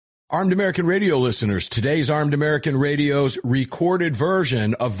Armed American Radio listeners, today's Armed American Radio's recorded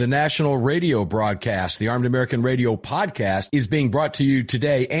version of the national radio broadcast, the Armed American Radio podcast, is being brought to you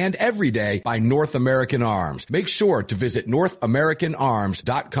today and every day by North American Arms. Make sure to visit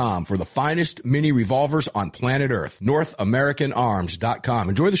NorthAmericanArms.com for the finest mini revolvers on planet Earth. NorthAmericanArms.com.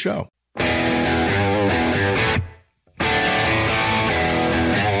 Enjoy the show.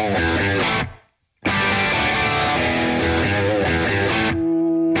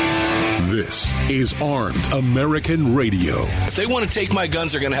 This is Armed American Radio. If they want to take my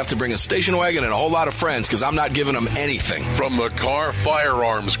guns, they're going to have to bring a station wagon and a whole lot of friends because I'm not giving them anything. From the Car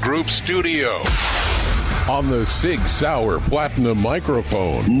Firearms Group studio. On the Sig Sauer Platinum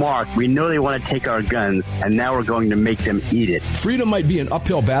microphone. Mark, we know they want to take our guns, and now we're going to make them eat it. Freedom might be an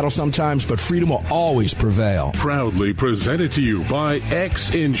uphill battle sometimes, but freedom will always prevail. Proudly presented to you by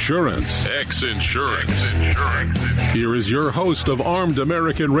X Insurance. X Insurance. Here is your host of Armed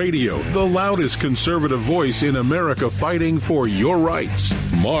American Radio, the loudest conservative voice in America fighting for your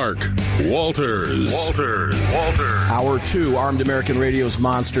rights, Mark Walters. Hour 2, Armed American Radio's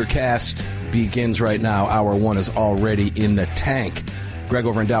Monster Cast begins right now. Hour 1 is already in the tank. Greg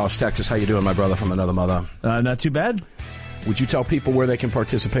over in Dallas, Texas, how you doing, my brother from another mother? Not too bad. Would you tell people where they can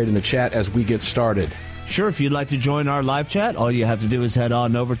participate in the chat as we get started? Sure, if you'd like to join our live chat, all you have to do is head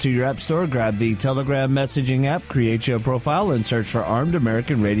on over to your app store, grab the Telegram messaging app, create your profile, and search for Armed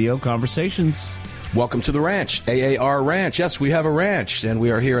American Radio Conversations. Welcome to the ranch, AAR Ranch. Yes, we have a ranch, and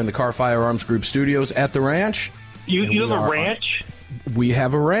we are here in the Car Firearms Group studios at the ranch. You have a ranch? We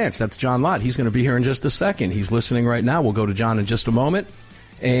have a ranch. That's John Lott. He's going to be here in just a second. He's listening right now. We'll go to John in just a moment.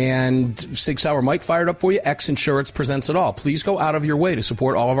 And Sig Sauer Mike fired up for you. X Insurance presents it all. Please go out of your way to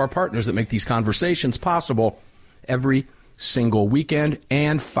support all of our partners that make these conversations possible every single weekend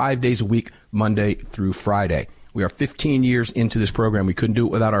and 5 days a week, Monday through Friday. We are 15 years into this program. We couldn't do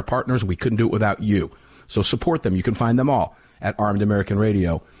it without our partners. We couldn't do it without you. So support them. You can find them all at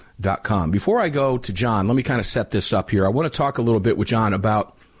armedamericanradio.com. Before I go to John, let me kind of set this up here. I want to talk a little bit with John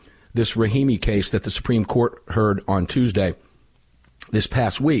about this Rahimi case that the Supreme Court heard on Tuesday this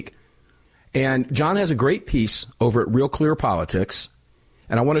past week. And John has a great piece over at Real Clear Politics.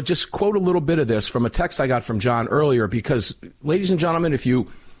 And I want to just quote a little bit of this from a text I got from John earlier because, ladies and gentlemen, if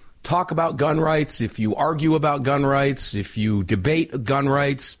you talk about gun rights, if you argue about gun rights, if you debate gun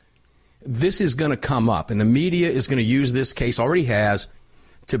rights, this is going to come up. And the media is going to use this case, already has,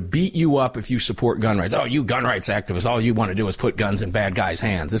 to beat you up if you support gun rights. Oh, you gun rights activists, all you want to do is put guns in bad guys'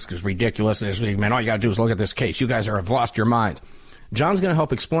 hands. This is ridiculous. Man, all you got to do is look at this case. You guys have lost your minds. John's going to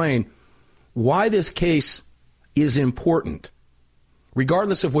help explain why this case is important,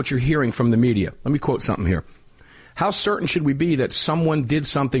 regardless of what you're hearing from the media. Let me quote something here. How certain should we be that someone did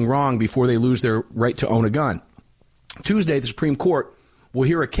something wrong before they lose their right to own a gun? Tuesday, the Supreme Court will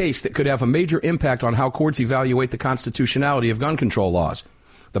hear a case that could have a major impact on how courts evaluate the constitutionality of gun control laws.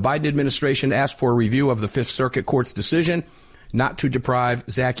 The Biden administration asked for a review of the Fifth Circuit Court's decision not to deprive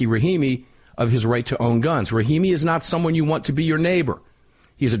Zaki Rahimi of his right to own guns. Rahimi is not someone you want to be your neighbor.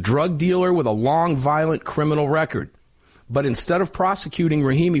 He's a drug dealer with a long, violent criminal record. But instead of prosecuting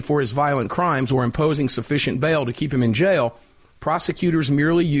Rahimi for his violent crimes or imposing sufficient bail to keep him in jail, prosecutors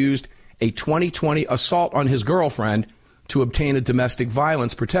merely used a 2020 assault on his girlfriend to obtain a domestic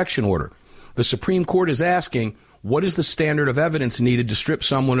violence protection order. The Supreme Court is asking, what is the standard of evidence needed to strip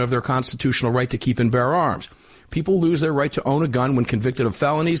someone of their constitutional right to keep and bear arms? People lose their right to own a gun when convicted of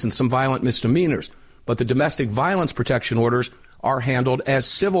felonies and some violent misdemeanors, but the domestic violence protection orders are handled as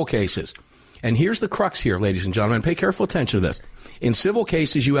civil cases. And here's the crux here, ladies and gentlemen. Pay careful attention to this. In civil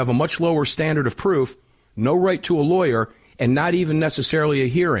cases, you have a much lower standard of proof, no right to a lawyer, and not even necessarily a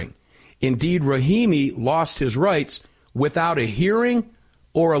hearing. Indeed, Rahimi lost his rights without a hearing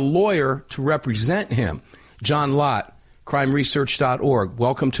or a lawyer to represent him. John Lott, crimeresearch.org.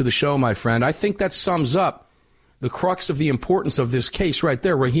 Welcome to the show, my friend. I think that sums up the crux of the importance of this case right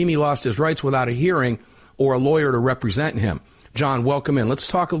there. Rahimi lost his rights without a hearing or a lawyer to represent him. John, welcome in. Let's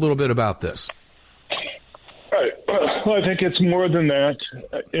talk a little bit about this. Right. Well, I think it's more than that.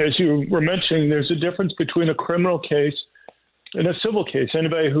 As you were mentioning, there's a difference between a criminal case and a civil case.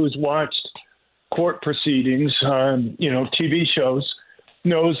 Anybody who's watched court proceedings on, TV shows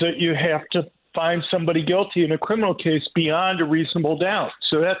knows that you have to find somebody guilty in a criminal case beyond a reasonable doubt.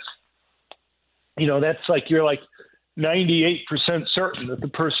 So that's like you're like 98% certain that the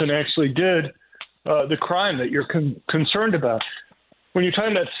person actually did the crime that you're concerned about. When you're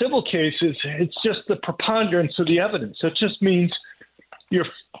talking about civil cases, it's just the preponderance of the evidence. It just means you're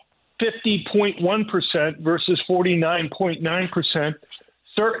 50.1% versus 49.9%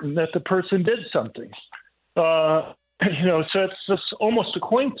 certain that the person did something. so it's just almost a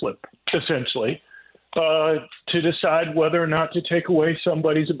coin flip, essentially, to decide whether or not to take away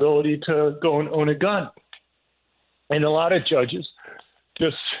somebody's ability to go and own a gun. And a lot of judges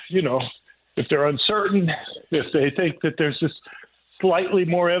just, if they're uncertain, if they think that there's just slightly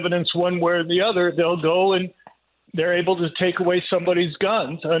more evidence one way or the other, they'll go and they're able to take away somebody's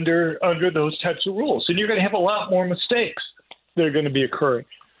guns under those types of rules. And you're going to have a lot more mistakes that are going to be occurring.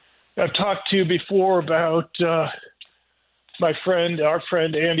 I've talked to you before about our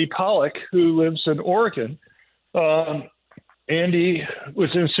friend Andy Pollack, who lives in Oregon. Andy was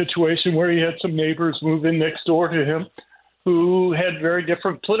in a situation where he had some neighbors move in next door to him who had very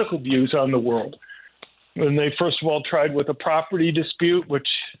different political views on the world. And they first of all tried with a property dispute, which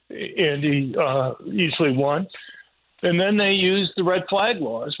Andy easily won. And then they used the red flag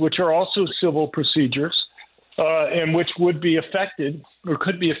laws, which are also civil procedures, and which would be affected or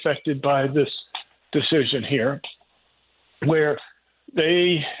could be affected by this decision here, where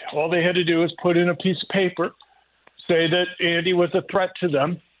all they had to do was put in a piece of paper, say that Andy was a threat to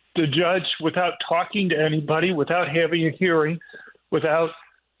them. The judge, without talking to anybody, without having a hearing, without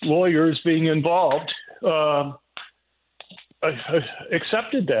lawyers being involved,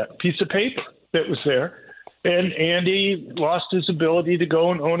 accepted that piece of paper that was there. And Andy lost his ability to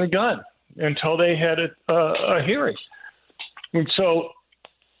go and own a gun until they had a hearing. And so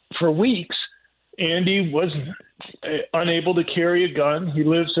for weeks, Andy was unable to carry a gun. He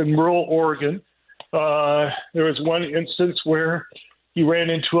lives in rural Oregon. There was one instance where he ran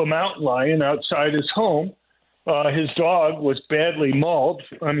into a mountain lion outside his home. His dog was badly mauled.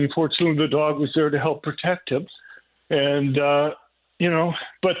 Fortunately, the dog was there to help protect him. And,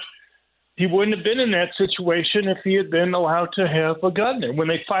 but he wouldn't have been in that situation if he had been allowed to have a gun there. When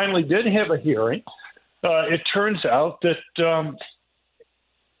they finally did have a hearing, it turns out that,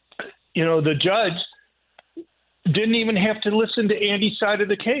 the judge didn't even have to listen to Andy's side of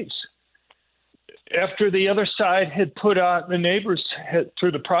the case. After the other side had put on, the neighbors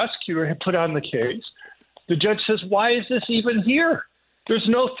through the prosecutor had put on the case, the judge says, why is this even here? There's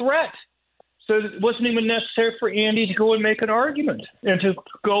no threat. So it wasn't even necessary for Andy to go and make an argument and to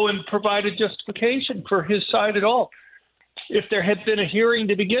go and provide a justification for his side at all. If there had been a hearing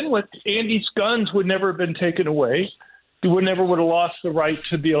to begin with, Andy's guns would never have been taken away. He never would have lost the right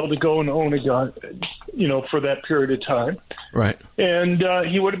to be able to go and own a gun, for that period of time. Right. And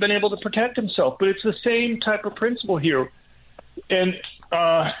he would have been able to protect himself. But it's the same type of principle here. And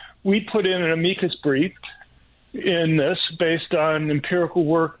we put in an amicus brief in this based on empirical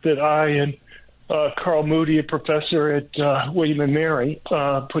work that I and Carl Moody, a professor at William & Mary,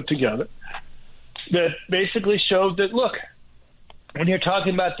 put together that basically showed that, look, when you're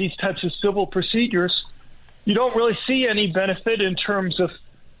talking about these types of civil procedures, you don't really see any benefit in terms of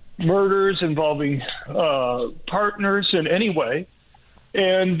murders involving partners in any way.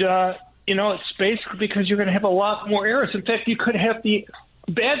 And, it's basically because you're going to have a lot more errors. In fact, you could have the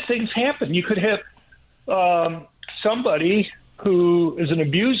bad things happen. You could have somebody who is an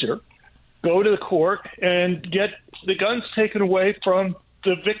abuser go to the court and get the guns taken away from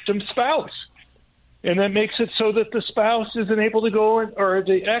the victim's spouse. And that makes it so that the spouse isn't able to go or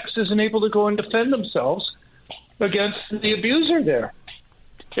the ex isn't able to go and defend themselves against the abuser there.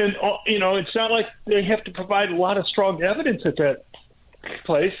 And, it's not like they have to provide a lot of strong evidence at that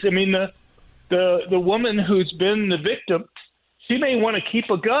place. The woman who's been the victim, she may want to keep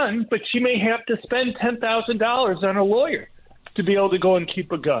a gun, but she may have to spend $10,000 on a lawyer to be able to go and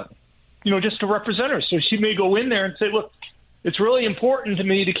keep a gun, just to represent her. So she may go in there and say, look, it's really important to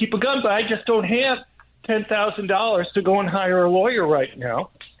me to keep a gun, but I just don't have $10,000 to go and hire a lawyer right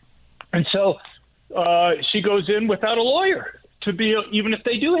now. And so she goes in without a lawyer to be, even if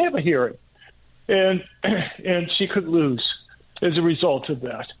they do have a hearing. And she could lose as a result of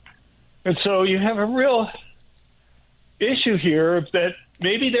that. And so you have a real issue here that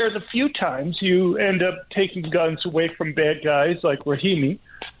maybe there's a few times you end up taking guns away from bad guys like Rahimi,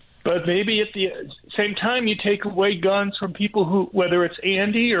 but maybe at the same time you take away guns from people who, whether it's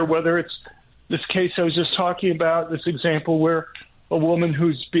Andy or whether it's this case I was just talking about, this example where a woman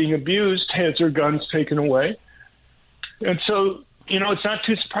who's being abused has her guns taken away. And so, it's not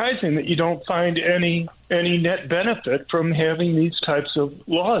too surprising that you don't find any net benefit from having these types of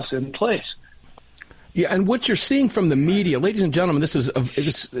laws in place. Yeah, and what you're seeing from the media, ladies and gentlemen,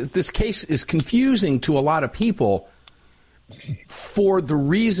 this case is confusing to a lot of people for the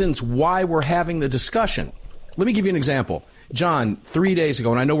reasons why we're having the discussion. Let me give you an example. John, 3 days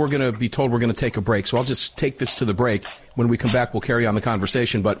ago, and I know we're going to be told we're going to take a break, so I'll just take this to the break. When we come back, we'll carry on the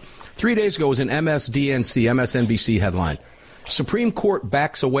conversation. But 3 days ago was an MSNBC headline. Supreme Court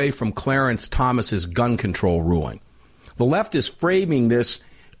backs away from Clarence Thomas's gun control ruling. The left is framing this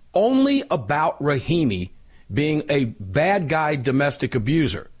only about Rahimi being a bad guy domestic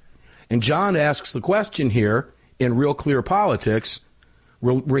abuser. And John asks the question here in Real Clear Politics,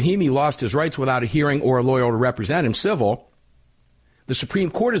 Rahimi lost his rights without a hearing or a lawyer to represent him, civil. The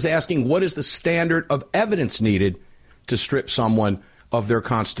Supreme Court is asking what is the standard of evidence needed to strip someone of their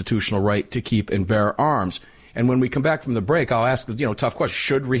constitutional right to keep and bear arms. And when we come back from the break, I'll ask the tough question,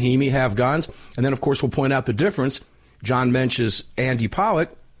 should Rahimi have guns? And then, of course, we'll point out the difference. John mentions Andy Pollock.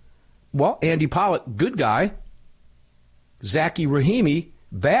 Well, Andy Pollock, good guy. Zaki Rahimi,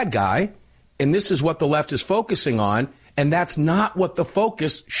 bad guy. And this is what the left is focusing on, and that's not what the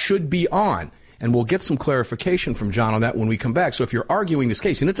focus should be on. And we'll get some clarification from John on that when we come back. So if you're arguing this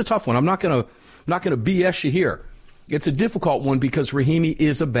case, and it's a tough one, I'm not going to BS you here. It's a difficult one because Rahimi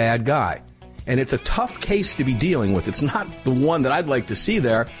is a bad guy. And it's a tough case to be dealing with. It's not the one that I'd like to see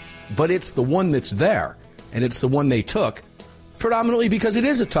there, but it's the one that's there. And it's the one they took, predominantly because it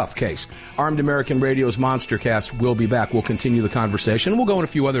is a tough case. Armed American Radio's Monstercast will be back. We'll continue the conversation. We'll go in a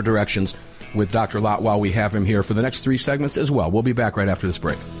few other directions with Dr. Lott while we have him here for the next 3 segments as well. We'll be back right after this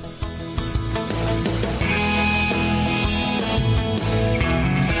break.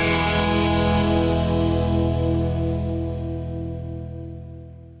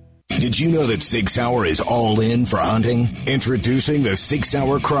 Did you know that Sig Sauer is all in for hunting? Introducing the Sig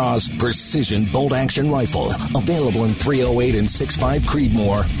Sauer Cross Precision Bolt Action Rifle. Available in .308 and 6.5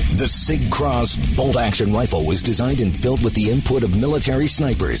 Creedmoor. The Sig Cross Bolt Action Rifle was designed and built with the input of military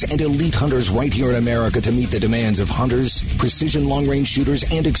snipers and elite hunters right here in America to meet the demands of hunters, precision long-range shooters,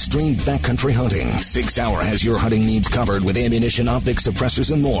 and extreme backcountry hunting. Sig Sauer has your hunting needs covered with ammunition, optics,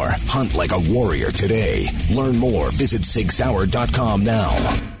 suppressors, and more. Hunt like a warrior today. Learn more. Visit SigSauer.com now.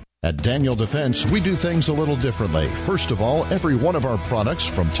 At Daniel Defense, we do things a little differently. First of all, every one of our products,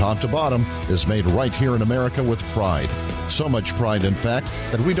 from top to bottom, is made right here in America with pride. So much pride, in fact,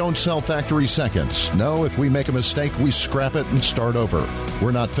 that we don't sell factory seconds. No, if we make a mistake, we scrap it and start over.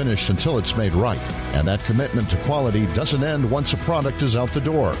 We're not finished until it's made right. And that commitment to quality doesn't end once a product is out the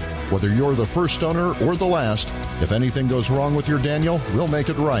door. Whether you're the first owner or the last, if anything goes wrong with your Daniel, we'll make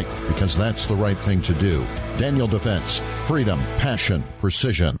it right, because that's the right thing to do. Daniel Defense. Freedom, passion,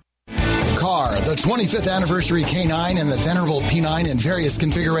 precision. Car, the 25th anniversary K9 and the venerable P9 in various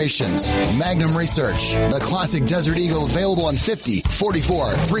configurations. Magnum Research, the classic Desert Eagle available on 50,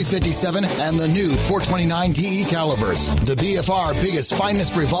 44, 357, and the new 429 DE calibers. The BFR biggest,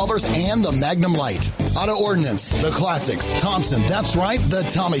 finest revolvers and the Magnum Light. Auto Ordnance, the classics. Thompson, that's right, the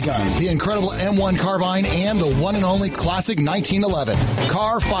Tommy gun, the incredible M1 carbine, and the one and only classic 1911.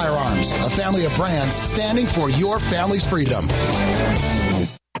 Car Firearms, a family of brands standing for your family's freedom.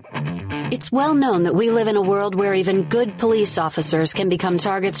 It's well known that we live in a world where even good police officers can become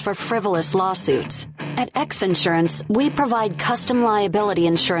targets for frivolous lawsuits. At X Insurance, we provide custom liability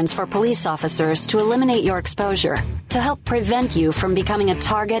insurance for police officers to eliminate your exposure, to help prevent you from becoming a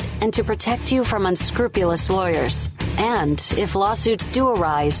target, and to protect you from unscrupulous lawyers. And if lawsuits do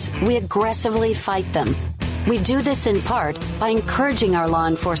arise, we aggressively fight them. We do this in part by encouraging our law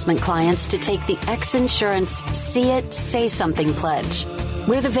enforcement clients to take the X Insurance See It, Say Something pledge.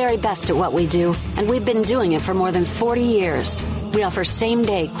 We're the very best at what we do, and we've been doing it for more than 40 years. We offer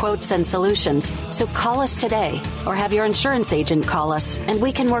same-day quotes and solutions, so call us today or have your insurance agent call us, and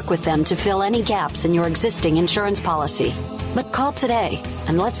we can work with them to fill any gaps in your existing insurance policy. But call today,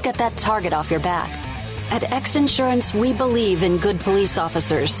 and let's get that target off your back. At X Insurance, we believe in good police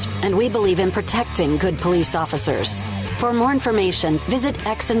officers, and we believe in protecting good police officers. For more information, visit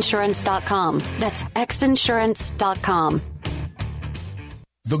xinsurance.com. That's xinsurance.com.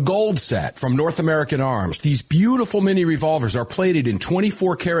 The Gold Set from North American Arms. These beautiful mini revolvers are plated in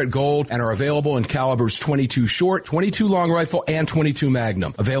 24 karat gold and are available in calibers 22 short, 22 long rifle, and 22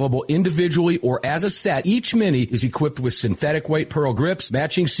 magnum. Available individually or as a set, each mini is equipped with synthetic weight pearl grips,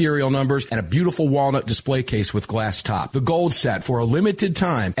 matching serial numbers, and a beautiful walnut display case with glass top. The Gold Set for a limited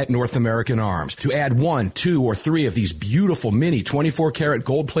time at North American Arms. To add 1, 2, or 3 of these beautiful mini 24 karat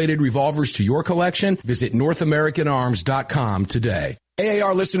gold plated revolvers to your collection, visit NorthAmericanArms.com today.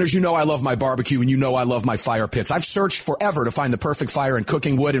 AAR listeners, you know I love my barbecue and you know I love my fire pits. I've searched forever to find the perfect fire in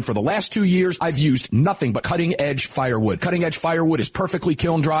cooking wood, and for the last 2 years, I've used nothing but cutting-edge firewood. Cutting-edge firewood is perfectly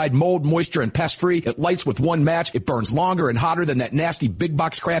kiln-dried, mold, moisture, and pest-free. It lights with one match. It burns longer and hotter than that nasty big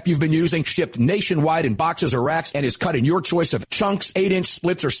box crap you've been using. Shipped nationwide in boxes or racks, and is cut in your choice of chunks, 8-inch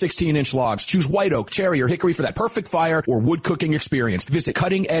splits, or 16-inch logs. Choose white oak, cherry, or hickory for that perfect fire or wood cooking experience. Visit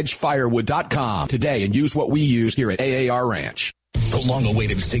CuttingEdgeFirewood.com today and use what we use here at AAR Ranch. The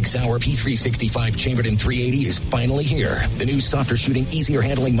long-awaited Sig Sauer P365 chambered in 380 is finally here. The new softer shooting, easier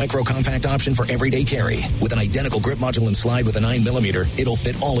handling micro-compact option for everyday carry. With an identical grip module and slide with a 9mm, it'll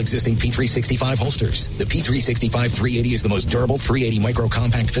fit all existing P365 holsters. The P365 380 is the most durable 380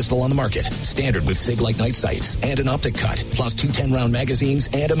 micro-compact pistol on the market. Standard with Sig-like night sights and an optic cut, plus 2 10-round magazines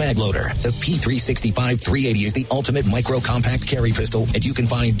and a mag loader. The P365 380 is the ultimate micro-compact carry pistol, and you can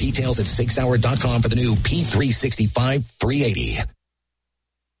find details at SigSauer.com for the new P365 380.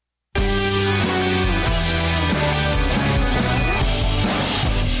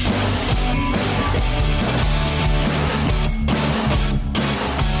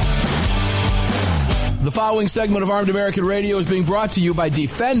 The following segment of Armed American Radio is being brought to you by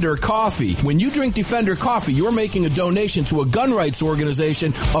Defender Coffee. When you drink Defender Coffee, you're making a donation to a gun rights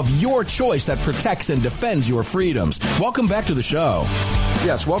organization of your choice that protects and defends your freedoms. Welcome back to the show.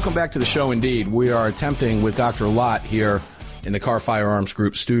 Yes, welcome back to the show indeed. We are attempting with Dr. Lott here in the Car Firearms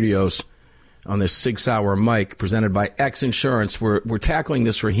Group studios on this Sig Sauer mic presented by X Insurance. We're tackling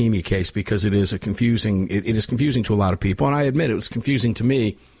this Rahimi case because it is confusing to a lot of people, and I admit it was confusing to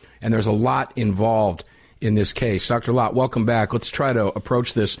me, and there's a lot involved in this case. Dr. Lott, welcome back. Let's try to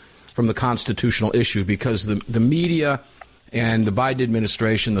approach this from the constitutional issue, because the media and the Biden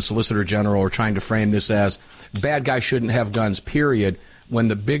administration, the Solicitor General, are trying to frame this as bad guys shouldn't have guns, period, when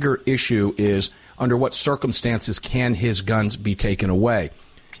the bigger issue is under what circumstances can his guns be taken away.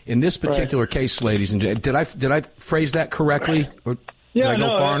 In this particular case, ladies and gentlemen, did I phrase that correctly? Or did I go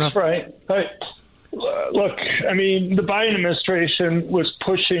far enough? Right. Look, I mean, the Biden administration was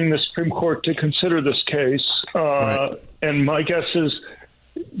pushing the Supreme Court to consider this case, and my guess is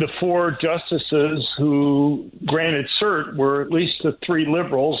the 4 justices who granted cert were at least the 3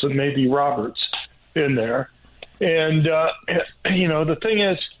 liberals and maybe Roberts in there. And, the thing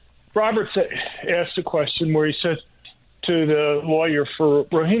is, Roberts asked a question where he said to the lawyer for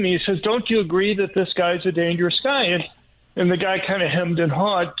Rahimi, he says, don't you agree that this guy's a dangerous guy? And the guy kind of hemmed and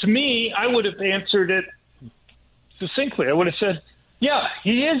hawed. To me, I would have answered it succinctly. I would have said, yeah,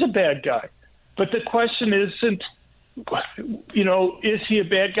 he is a bad guy. But the question isn't, is he a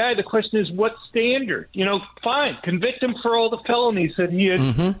bad guy? The question is, what standard? Fine, convict him for all the felonies that he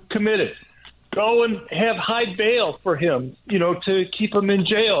had committed. Go and have high bail for him, to keep him in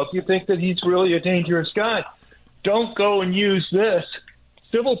jail if you think that he's really a dangerous guy. Don't go and use this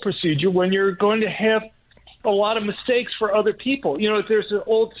civil procedure when you're going to have a lot of mistakes for other people. There's an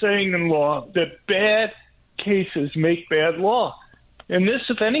old saying in law that bad cases make bad law. And this,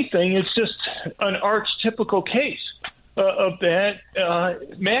 if anything, is just an archetypical case of that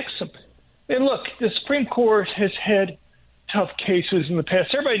maxim. And look, the Supreme Court has had tough cases in the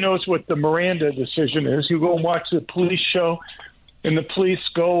past. Everybody knows what the Miranda decision is. You go and watch the police show, and the police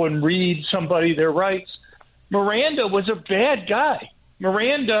go and read somebody their rights. Miranda was a bad guy.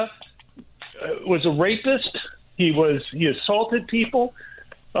 Miranda was a rapist. He assaulted people,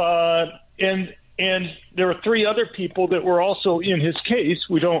 and there were 3 other people that were also in his case.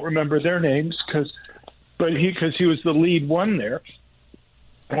 We don't remember their names because he was the lead one there.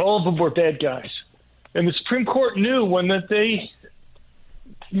 All of them were bad guys, and the Supreme Court knew when they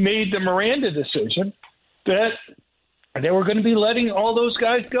made the Miranda decision that they were going to be letting all those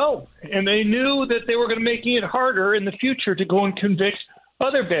guys go, and they knew that they were going to be making it harder in the future to go and convict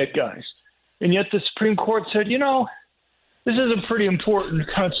other bad guys. And yet the Supreme Court said, this is a pretty important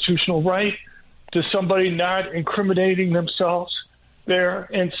constitutional right to somebody not incriminating themselves there.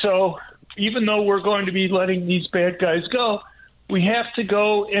 And so even though we're going to be letting these bad guys go, we have to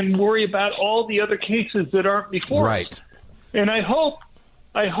go and worry about all the other cases that aren't before us. And I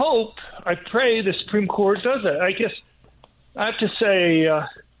pray the Supreme Court does that. I guess I have to say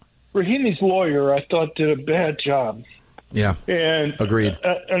Rahimi's lawyer, I thought, did a bad job. Yeah, and agreed.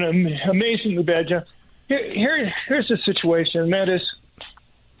 An amazingly bad job. Here's the situation, and that is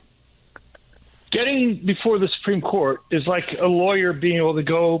getting before the Supreme Court is like a lawyer being able to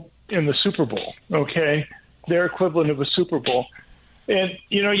go in the Super Bowl, okay? Their equivalent of a Super Bowl. And,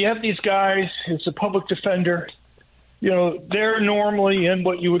 you have these guys, it's a public defender, they're normally in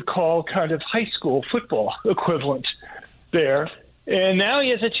what you would call kind of high school football equivalent there. And now he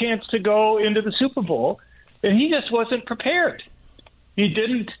has a chance to go into the Super Bowl. And he just wasn't prepared.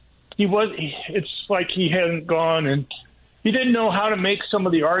 It's like he hadn't gone, and he didn't know how to make some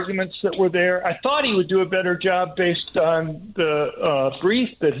of the arguments that were there. I thought he would do a better job based on the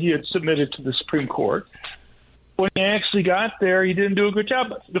brief that he had submitted to the Supreme Court. When he actually got there, he didn't do a good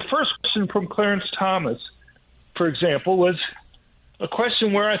job. The first question from Clarence Thomas, for example, was a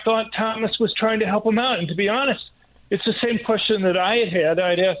question where I thought Thomas was trying to help him out. And to be honest, it's the same question that I had.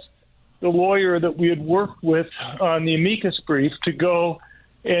 I'd asked the lawyer that we had worked with on the amicus brief to go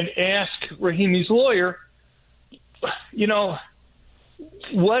and ask Rahimi's lawyer,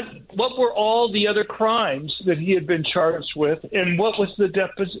 what were all the other crimes that he had been charged with, and what was the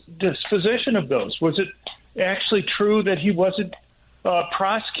disposition of those? Was it actually true that he wasn't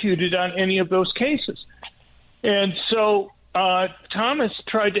prosecuted on any of those cases? And so Thomas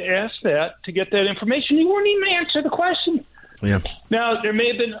tried to ask that to get that information. He wouldn't even answer the question. Yeah. Now, there may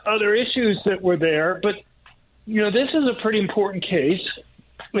have been other issues that were there, but, this is a pretty important case.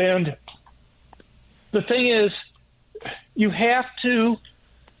 And the thing is, you have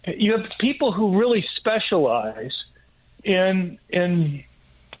people who really specialize in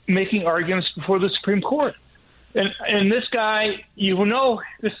making arguments before the Supreme Court. And this guy,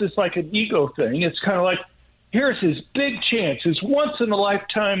 this is like an ego thing. It's kind of like, here's his big chance, his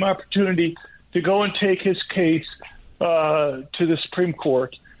once-in-a-lifetime opportunity to go and take his case to the Supreme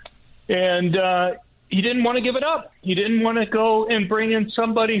Court. And he didn't want to give it up. He didn't want to go and bring in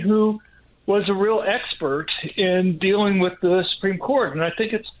somebody who was a real expert in dealing with the Supreme Court. And I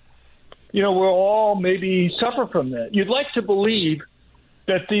think it's, we'll all maybe suffer from that. You'd like to believe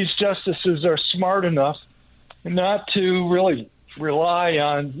that these justices are smart enough not to really rely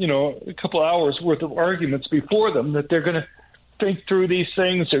on, a couple hours worth of arguments before them, that they're going to think through these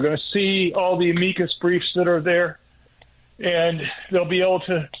things. They're going to see all the amicus briefs that are there, and they'll be able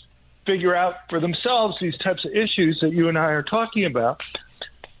to figure out for themselves these types of issues that you and I are talking about.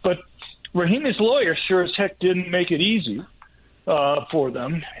 But Rahimi's lawyer sure as heck didn't make it easy for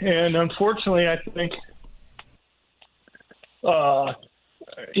them. And unfortunately, I think,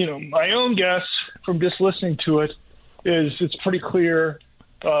 my own guess from just listening to it is it's pretty clear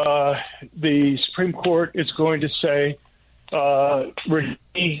the Supreme Court is going to say Rahimi,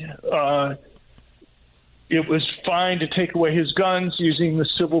 it was fine to take away his guns using the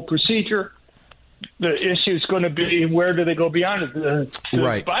civil procedure. The issue is going to be, where do they go beyond it? The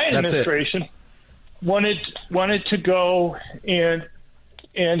Biden administration wanted to go and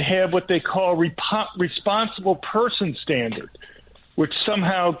have what they call responsible person standard, which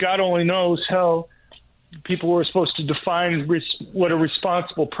somehow God only knows how people were supposed to define what a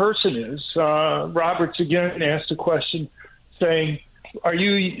responsible person is. Roberts again asked a question saying, are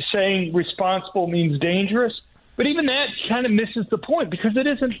you saying responsible means dangerous? But even that kind of misses the point, because it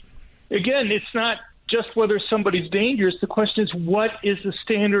isn't, again, it's not just whether somebody's dangerous. The question is, what is the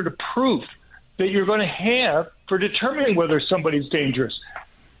standard of proof that you're going to have for determining whether somebody's dangerous?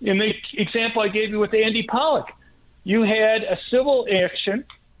 In the example I gave you with Andy Pollack, you had a civil action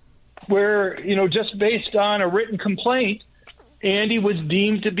where, just based on a written complaint, Andy was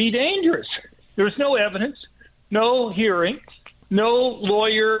deemed to be dangerous. There was no evidence, no hearing, no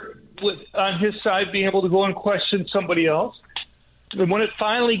lawyer on his side being able to go and question somebody else. And when it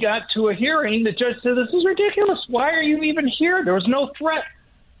finally got to a hearing, the judge said, this is ridiculous. Why are you even here? There was no threat.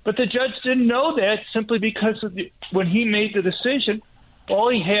 But the judge didn't know that simply because when he made the decision, all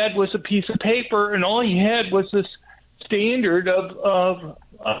he had was a piece of paper, and all he had was this standard of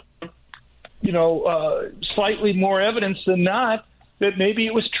slightly more evidence than not that maybe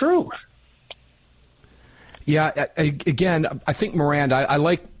it was true. Yeah, again, I think Miranda, I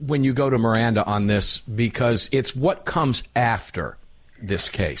like when you go to Miranda on this, because it's what comes after this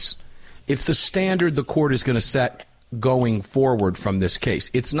case. It's the standard the court is going to set going forward from this case.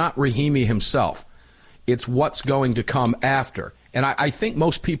 It's not Rahimi himself. It's what's going to come after. And I think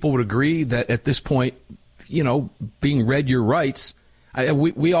most people would agree that at this point, being read your rights,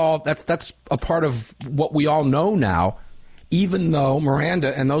 we all, that's a part of what we all know now, even though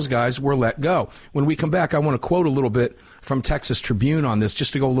Miranda and those guys were let go. When we come back, I want to quote a little bit from Texas Tribune on this,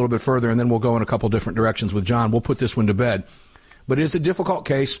 just to go a little bit further, and then we'll go in a couple different directions with John. We'll put this one to bed. But it is a difficult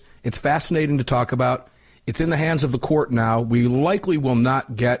case. It's fascinating to talk about. It's in the hands of the court now. We likely will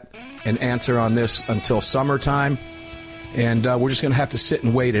not get an answer on this until summertime, and we're just going to have to sit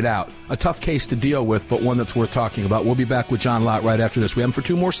and wait it out. A tough case to deal with, but one that's worth talking about. We'll be back with John Lott right after this. We have him for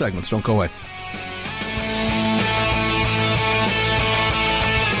 2 more segments. Don't go away.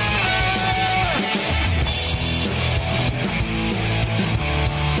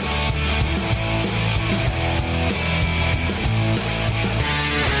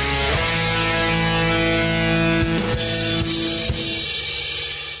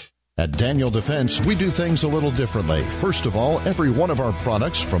 At Daniel Defense, we do things a little differently. First of all, every one of our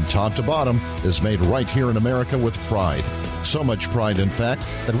products from top to bottom is made right here in America with pride. So much pride, in fact,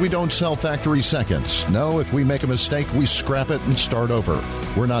 that we don't sell factory seconds. No, if we make a mistake, we scrap it and start over.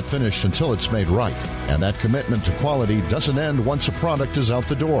 We're not finished until it's made right. And that commitment to quality doesn't end once a product is out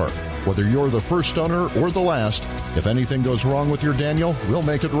the door. Whether you're the first owner or the last, if anything goes wrong with your Daniel, we'll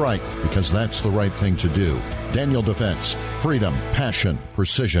make it right, because that's the right thing to do. Daniel Defense. Freedom, passion,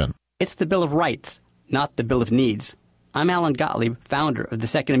 precision. It's the Bill of Rights, not the Bill of Needs. I'm Alan Gottlieb, founder of the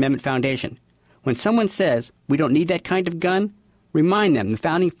Second Amendment Foundation. When someone says we don't need that kind of gun, remind them the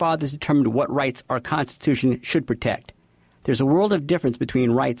Founding Fathers determined what rights our Constitution should protect. There's a world of difference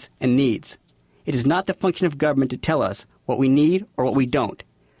between rights and needs. It is not the function of government to tell us what we need or what we don't.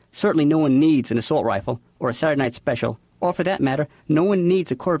 Certainly no one needs an assault rifle or a Saturday Night Special, or for that matter, no one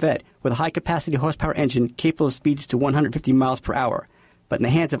needs a Corvette with a high-capacity horsepower engine capable of speeds to 150 miles per hour. But in the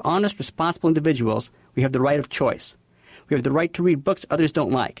hands of honest, responsible individuals, we have the right of choice. We have the right to read books others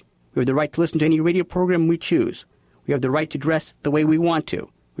don't like. We have the right to listen to any radio program we choose. We have the right to dress the way we want to.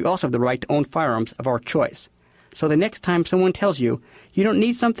 We also have the right to own firearms of our choice. So the next time someone tells you you don't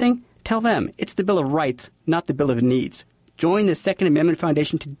need something, tell them it's the Bill of Rights, not the Bill of Needs. Join the Second Amendment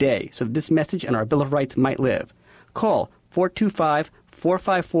Foundation today so that this message and our Bill of Rights might live. Call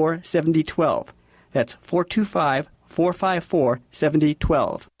 425-454-7012. That's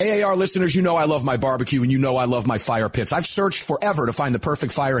 425-454-7012. AAR listeners, you know I love my barbecue and you know I love my fire pits. I've searched forever to find the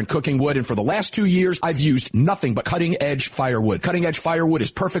perfect fire and cooking wood, and for the last 2 years, I've used nothing but cutting-edge firewood. Cutting-edge firewood is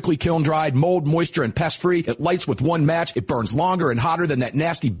perfectly kiln-dried, mold, moisture, and pest-free. It lights with one match. It burns longer and hotter than that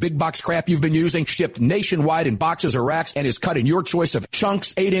nasty big-box crap you've been using, shipped nationwide in boxes or racks, and is cut in your choice of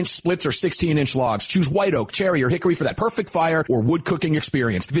chunks, 8-inch splits, or 16-inch logs. Choose white oak, cherry, or hickory for that perfect fire or wood cooking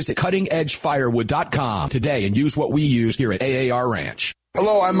experience. Visit cuttingedgefirewood.com today and use what we use here at AAR Ranch.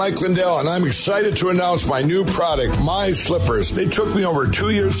 Hello, I'm Mike Lindell, and I'm excited to announce my new product, My Slippers. They took me over 2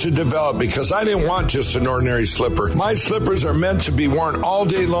 years to develop because I didn't want just an ordinary slipper. My slippers are meant to be worn all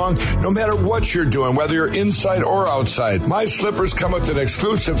day long, no matter what you're doing, whether you're inside or outside. My slippers come with an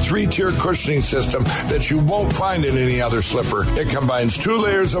exclusive 3-tier cushioning system that you won't find in any other slipper. It combines 2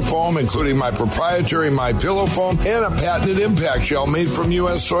 layers of foam, including my proprietary My Pillow foam and a patented impact gel made from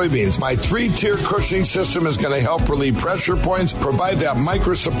U.S. soybeans. My 3-tier cushioning system is going to help relieve pressure points, provide that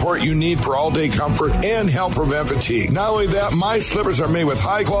micro support you need for all-day comfort, and help prevent fatigue. Not only that, my slippers are made with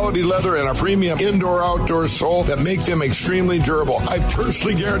high-quality leather and a premium indoor-outdoor sole that make them extremely durable. I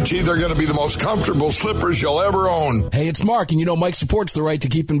personally guarantee they're going to be the most comfortable slippers you'll ever own. Hey, it's Mark, and you know Mike supports the right to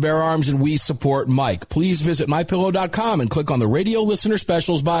keep and bear arms, and we support Mike. Please visit MyPillow.com and click on the radio listener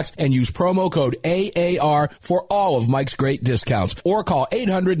specials box and use promo code AAR for all of Mike's great discounts. Or call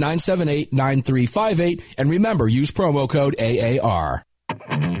 800-978-9358, and remember, use promo code AAR.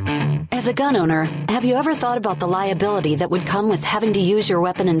 As a gun owner, have you ever thought about the liability that would come with having to use your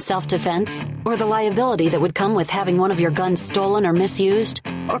weapon in self-defense? Or the liability that would come with having one of your guns stolen or misused?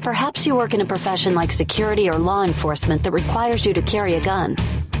 Or perhaps you work in a profession like security or law enforcement that requires you to carry a gun.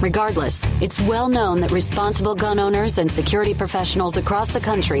 Regardless, it's well known that responsible gun owners and security professionals across the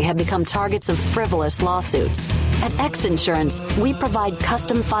country have become targets of frivolous lawsuits. At X Insurance, we provide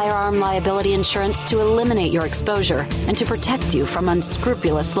custom firearm liability insurance to eliminate your exposure and to protect you from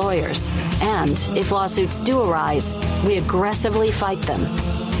unscrupulous lawyers. And if lawsuits do arise, we aggressively fight them.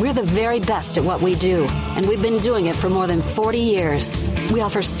 We're the very best at what we do, and we've been doing it for more than 40 years. We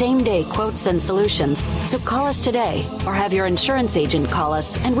offer same-day quotes and solutions, so call us today or have your insurance agent call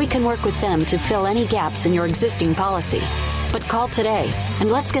us, and we can work with them to fill any gaps in your existing policy. But call today,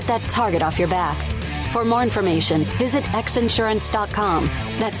 and let's get that target off your back. For more information, visit xinsurance.com.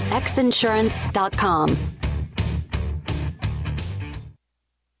 That's xinsurance.com.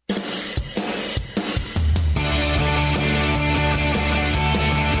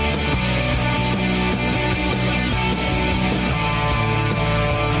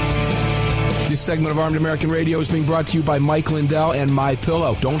 This segment of Armed American Radio is being brought to you by Mike Lindell and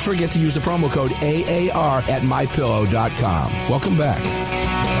MyPillow. Don't forget to use the promo code AAR at MyPillow.com. Welcome back.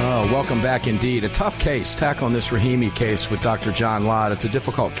 Oh, welcome back indeed. A tough case. Tackle on this Rahimi case with Dr. John Lott. It's a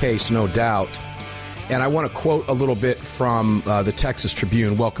difficult case, no doubt. And I want to quote a little bit from the Texas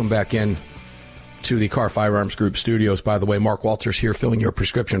Tribune. Welcome back in to the Carr Firearms Group studios. By the way, Mark Walters here filling your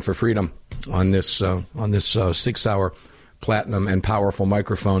prescription for freedom on this 6-hour platinum and powerful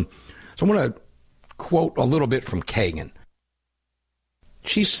microphone. So I want to quote a little bit from Kagan.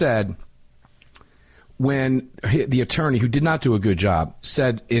 She said, when the attorney, who did not do a good job,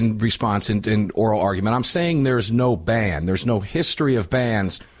 said in response in oral argument, I'm saying there's no ban. There's no history of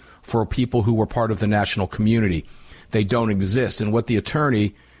bans for people who were part of the national community. They don't exist. And what the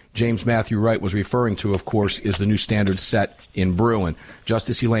attorney, James Matthew Wright, was referring to, of course, is the new standard set in Bruin.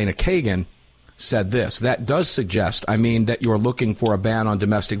 Justice Elena Kagan said this. That does suggest, that you're looking for a ban on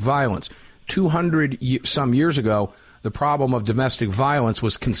domestic violence. 200 some years ago, the problem of domestic violence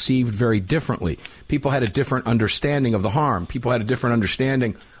was conceived very differently. People had a different understanding of the harm. People had a different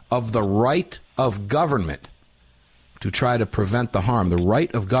understanding of the right of government to try to prevent the harm, the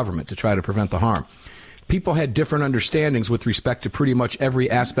right of government to try to prevent the harm. People had different understandings with respect to pretty much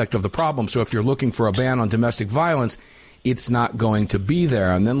every aspect of the problem. So if you're looking for a ban on domestic violence, it's not going to be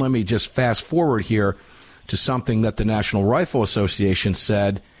there. And then let me just fast forward here to something that the National Rifle Association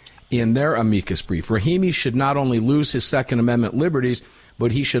said in their amicus brief. Rahimi should not only lose his Second Amendment liberties,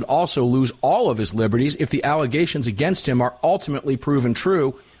 but he should also lose all of his liberties if the allegations against him are ultimately proven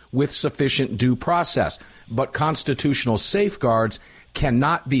true with sufficient due process. But constitutional safeguards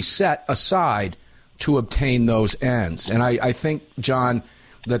cannot be set aside to obtain those ends. And I think, John,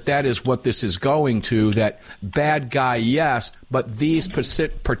 that is what this is going to, that bad guy, yes, but these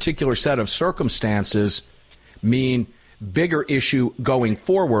particular set of circumstances mean bigger issue going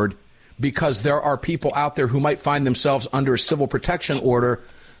forward, because there are people out there who might find themselves under a civil protection order,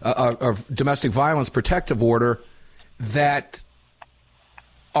 a domestic violence protective order, that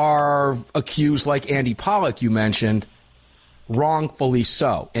are accused, like Andy Pollack you mentioned, wrongfully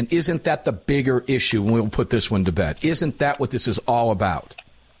so. And isn't that the bigger issue? And we'll put this one to bed. Isn't that what this is all about?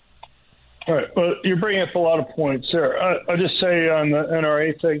 All right. Well, you're bringing up a lot of points there. I'll just say on the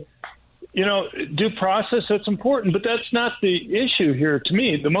NRA thing, due process, that's important, but that's not the issue here to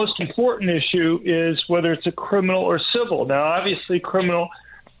me. The most important issue is whether it's a criminal or civil. Now, obviously, criminal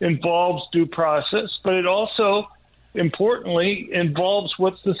involves due process, but it also, importantly, involves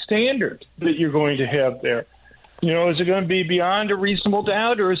what's the standard that you're going to have there. Is it going to be beyond a reasonable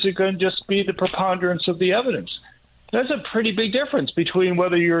doubt, or is it going to just be the preponderance of the evidence? That's a pretty big difference between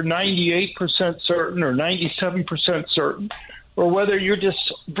whether you're 98% certain or 97% certain, or whether you're just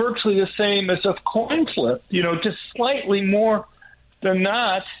virtually the same as a coin flip, just slightly more than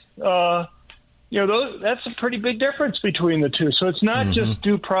not. That's a pretty big difference between the two. So it's not just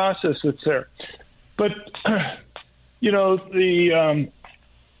due process that's there. But,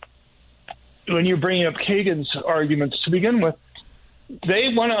 when you're bringing up Kagan's arguments to begin with, they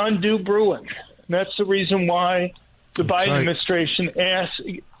want to undo Bruin. That's the reason why the Biden administration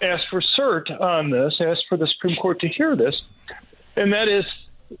asked for cert on this, asked for the Supreme Court to hear this. And that is,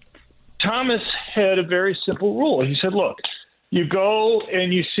 Thomas had a very simple rule. He said, look, you go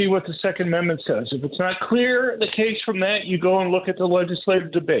and you see what the Second Amendment says. If it's not clear, the case from that, you go and look at the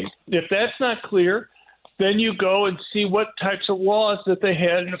legislative debate. If that's not clear, then you go and see what types of laws that they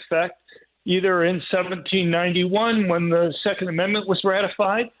had in effect, either in 1791 when the Second Amendment was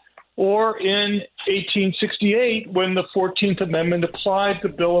ratified, or in 1868 when the 14th Amendment applied the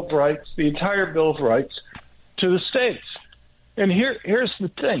Bill of Rights, the entire Bill of Rights, to the states. And here's the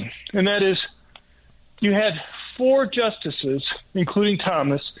thing, and that is you had 4 justices, including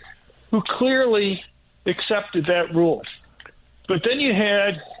Thomas, who clearly accepted that rule. But then you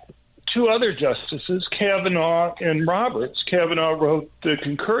had 2 other justices, Kavanaugh and Roberts. Kavanaugh wrote the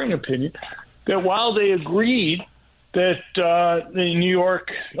concurring opinion that while they agreed that the New York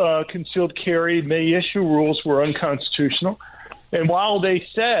concealed carry may issue rules were unconstitutional, and while they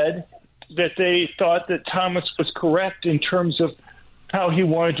said that they thought that Thomas was correct in terms of how he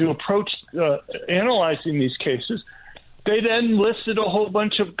wanted to approach analyzing these cases, they then listed a whole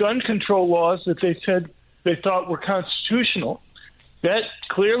bunch of gun control laws that they said they thought were constitutional that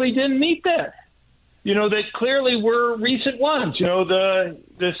clearly didn't meet that. That clearly were recent ones.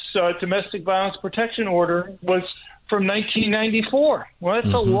 This domestic violence protection order was from 1994. Well,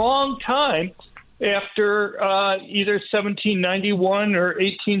 that's a long time after either 1791 or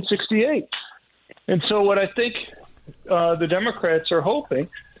 1868. And so what I think the Democrats are hoping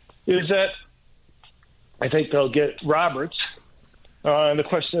is that I think they'll get Roberts. And the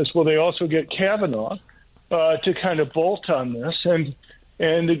question is, will they also get Kavanaugh to kind of bolt on this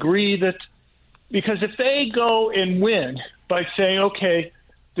and agree that, because if they go and win by saying, okay,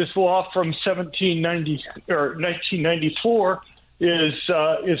 this law from 1790 or 1994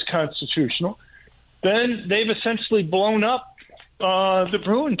 is constitutional, then they've essentially blown up the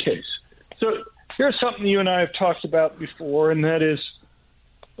Bruin case. So here's something you and I have talked about before, and that is,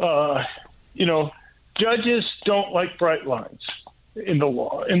 judges don't like bright lines in the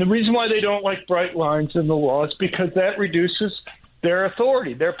law. And the reason why they don't like bright lines in the law is because that reduces their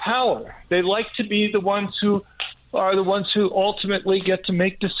authority, their power. They like to be the ones who are the ones who ultimately get to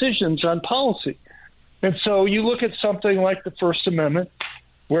make decisions on policy. And so you look at something like the First Amendment,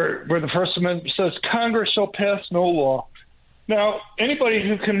 where the First Amendment says Congress shall pass no law. Now, anybody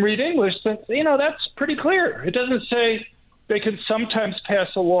who can read English thinks, that's pretty clear. It doesn't say they can sometimes pass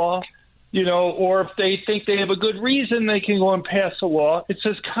a law or if they think they have a good reason, they can go and pass a law. It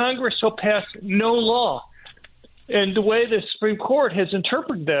says Congress shall pass no law. And the way the Supreme Court has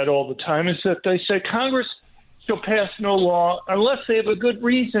interpreted that all the time is that they say Congress shall pass no law unless they have a good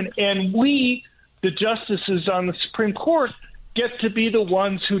reason. And we, the justices on the Supreme Court, get to be the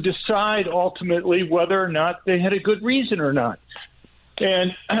ones who decide ultimately whether or not they had a good reason or not.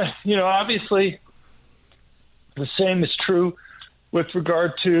 And, obviously the same is true with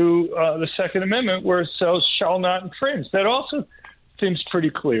regard to the Second Amendment, where it says shall not infringe. That also seems pretty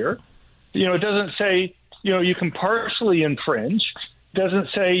clear. It doesn't say, you can partially infringe. It doesn't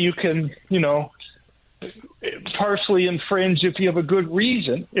say you can, partially infringe if you have a good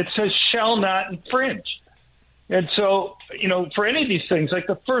reason. It says shall not infringe. And so, for any of these things, like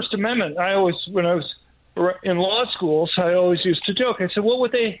the First Amendment, when I was in law schools, I always used to joke. I said, what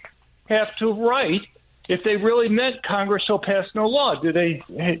would they have to write if they really meant Congress shall pass no law? Should they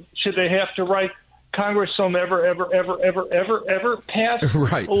have to write Congress shall never, ever, ever, ever, ever, ever pass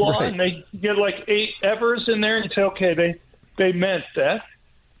a law? Right. And they get like 8 evers in there and say, okay, they meant that.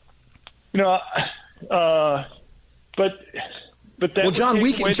 But that John,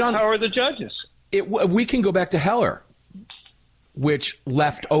 would take away the power of the judges. We can go back to Heller, which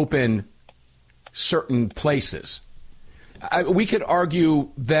left open certain places. We could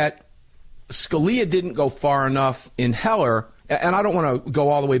argue that Scalia didn't go far enough in Heller, and I don't want to go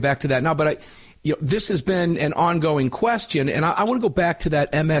all the way back to that now, but this has been an ongoing question, and I want to go back to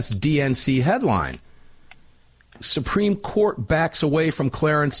that MSDNC headline. Supreme Court backs away from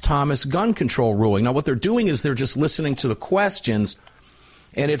Clarence Thomas gun control ruling. Now, what they're doing is they're just listening to the questions,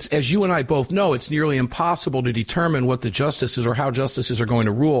 and it's, as you and I both know, it's nearly impossible to determine what the justices or how justices are going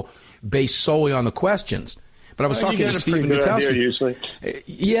to rule based solely on the questions. But I was talking to Stephen Gutowski.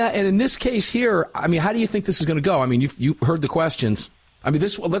 Yeah, and in this case here, how do you think this is going to go? You heard the questions.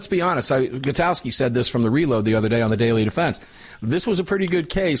 Let's be honest. Gutowski said this from the Reload the other day on the Daily Defense. This was a pretty good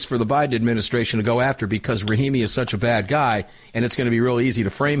case for the Biden administration to go after because Rahimi is such a bad guy, and it's going to be real easy to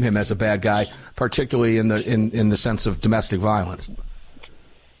frame him as a bad guy, particularly in the sense of domestic violence.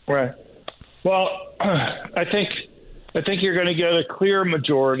 Right. Well, I think you're going to get a clear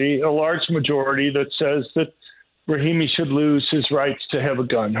majority, a large majority that says that Rahimi should lose his rights to have a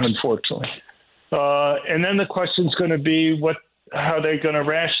gun, unfortunately. And then the question's going to be how they're going to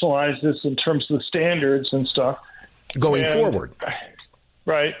rationalize this in terms of the standards and stuff. Going forward.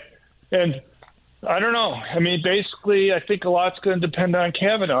 Right. And I don't know. Basically, I think a lot's going to depend on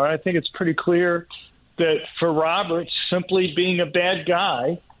Kavanaugh. I think it's pretty clear that for Roberts, simply being a bad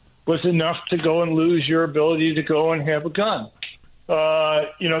guy was enough to go and lose your ability to go and have a gun,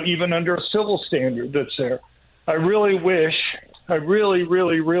 even under a civil standard that's there. I really,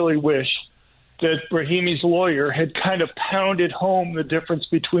 really wish that Rahimi's lawyer had kind of pounded home the difference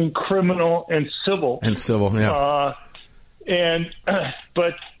between criminal and civil. And civil, yeah.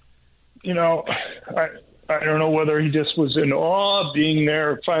 But I don't know whether he just was in awe of being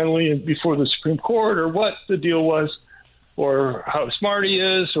there finally before the Supreme Court or what the deal was, or how smart he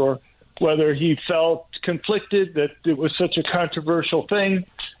is, or whether he felt conflicted that it was such a controversial thing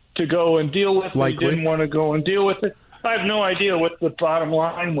to go and deal with. Likely. He didn't want to go and deal with it. I have no idea what the bottom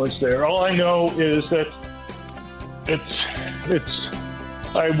line was there. All I know is that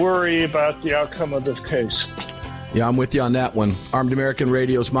I worry about the outcome of this case. Yeah, I'm with you on that one. Armed American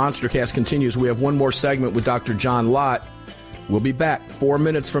Radio's Monstercast continues. We have one more segment with Dr. John Lott. We'll be back 4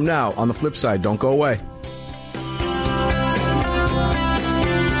 minutes from now. On the flip side, don't go away.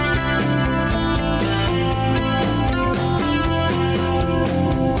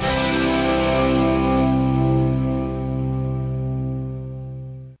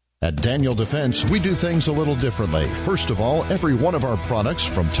 At Daniel Defense, we do things a little differently. First of all, every one of our products,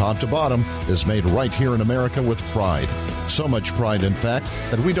 from top to bottom, is made right here in America with pride. So much pride, in fact,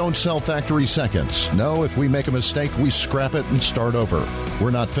 that we don't sell factory seconds. No, if we make a mistake, we scrap it and start over.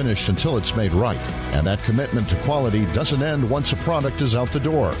 We're not finished until it's made right. And that commitment to quality doesn't end once a product is out the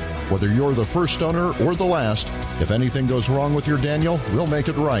door. Whether you're the first owner or the last, if anything goes wrong with your Daniel, we'll make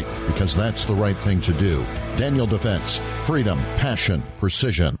it right, because that's the right thing to do. Daniel Defense. Freedom, passion,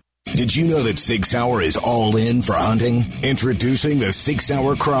 precision. Did you know that Sig Sauer is all in for hunting? Introducing the Sig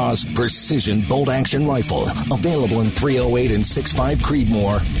Sauer Cross Precision Bolt Action Rifle. Available in .308 and 6.5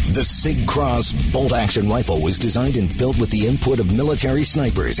 Creedmoor. The Sig Cross Bolt Action Rifle was designed and built with the input of military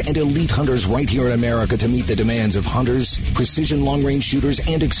snipers and elite hunters right here in America to meet the demands of hunters, precision long-range shooters,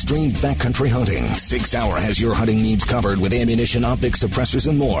 and extreme backcountry hunting. Sig Sauer has your hunting needs covered with ammunition, optics, suppressors,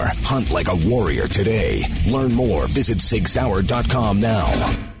 and more. Hunt like a warrior today. Learn more. Visit SigSauer.com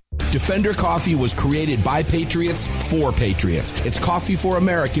now. Defender Coffee was created by patriots for patriots. It's coffee for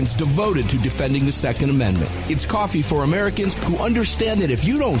Americans devoted to defending the Second Amendment. It's coffee for Americans who understand that if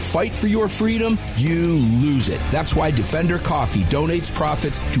you don't fight for your freedom, you lose it. That's why Defender Coffee donates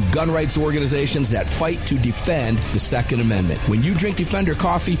profits to gun rights organizations that fight to defend the Second Amendment. When you drink Defender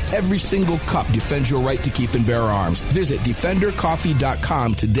Coffee, every single cup defends your right to keep and bear arms. Visit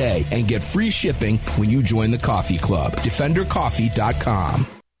DefenderCoffee.com today and get free shipping when you join the coffee club. DefenderCoffee.com.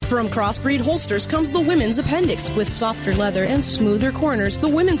 From Crossbreed Holsters comes the Women's Appendix. With softer leather and smoother corners, the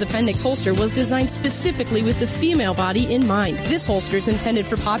Women's Appendix holster was designed specifically with the female body in mind. This holster is intended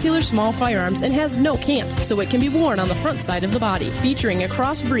for popular small firearms and has no cant, so it can be worn on the front side of the body. Featuring a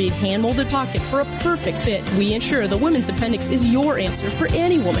crossbreed hand-molded pocket for a perfect fit, we ensure the Women's Appendix is your answer for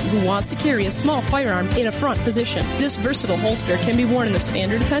any woman who wants to carry a small firearm in a front position. This versatile holster can be worn in the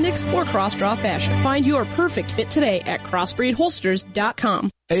standard appendix or cross-draw fashion. Find your perfect fit today at crossbreedholsters.com.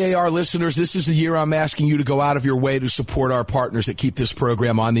 AAR listeners, this is the year I'm asking you to go out of your way to support our partners that keep this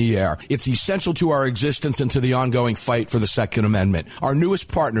program on the air. It's essential to our existence and to the ongoing fight for the Second Amendment. Our newest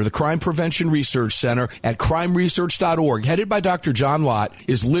partner, the Crime Prevention Research Center at crimeresearch.org, headed by Dr. John Lott,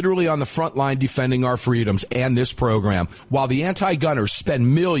 is literally on the front line defending our freedoms and this program. While the anti-gunners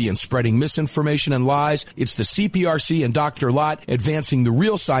spend millions spreading misinformation and lies, it's the CPRC and Dr. Lott advancing the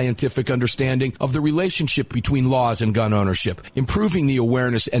real scientific understanding of the relationship between laws and gun ownership, improving the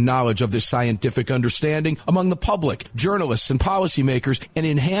awareness and knowledge of this scientific understanding among the public, journalists, and policymakers, and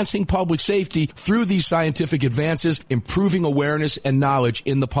enhancing public safety through these scientific advances, improving awareness and knowledge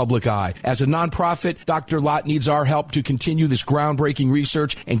in the public eye. As a nonprofit, Dr. Lott needs our help to continue this groundbreaking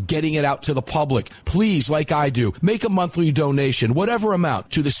research and getting it out to the public. Please, like I do, make a monthly donation, whatever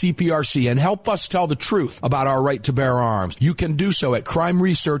amount, to the CPRC and help us tell the truth about our right to bear arms. You can do so at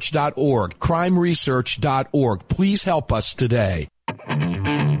crimeresearch.org. crimeresearch.org. Please help us today.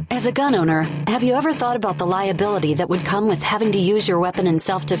 As a gun owner, have you ever thought about the liability that would come with having to use your weapon in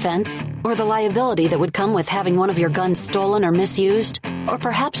self-defense? Or the liability that would come with having one of your guns stolen or misused? Or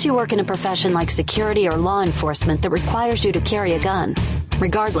perhaps you work in a profession like security or law enforcement that requires you to carry a gun.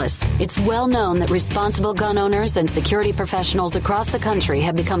 Regardless, it's well known that responsible gun owners and security professionals across the country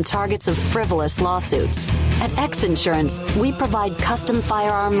have become targets of frivolous lawsuits. At X Insurance, we provide custom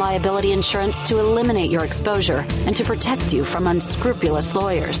firearm liability insurance to eliminate your exposure and to protect you from unscrupulous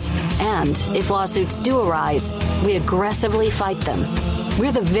lawyers. And if lawsuits do arise, we aggressively fight them.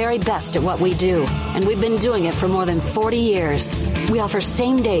 We're the very best at what we do, and we've been doing it for more than 40 years. We offer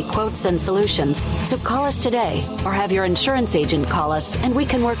same-day quotes and solutions, so call us today or have your insurance agent call us, and we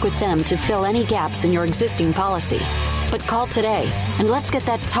can work with them to fill any gaps in your existing policy. But call today, and let's get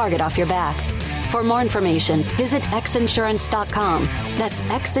that target off your back. For more information, visit xinsurance.com. That's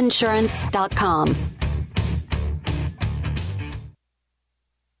xinsurance.com.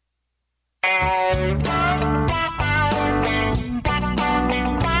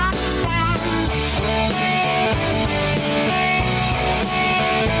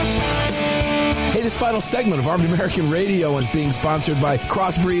 This final segment of Armed American Radio is being sponsored by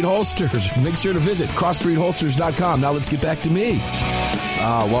Crossbreed Holsters. Make sure to visit crossbreedholsters.com. Now let's get back to me.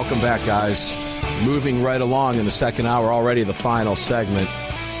 Welcome back, guys. Moving right along in the second hour, already the final segment.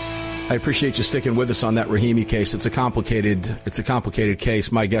 I appreciate you sticking with us on that Rahimi case. It's a complicated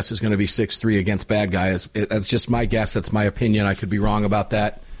case. My guess is going to be 6-3 against bad guys. That's just my guess. That's my opinion. I could be wrong about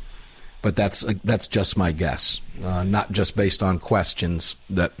that. But that's just my guess, not just based on questions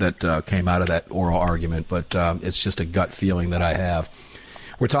that came out of that oral argument, but it's just a gut feeling that I have.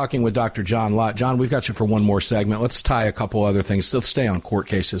 We're talking with Dr. John Lott. John, we've got you for one more segment. Let's tie a couple other things. Let's stay on court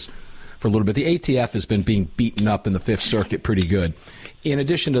cases for a little bit. The ATF has been being beaten up in the Fifth Circuit pretty good. In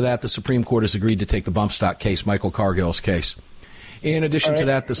addition to that, the Supreme Court has agreed to take the bump stock case, Michael Cargill's case. In addition to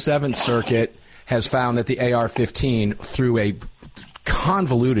that, the Seventh Circuit has found that the AR-15, through a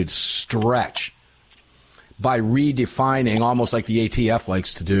convoluted stretch by redefining, almost like the ATF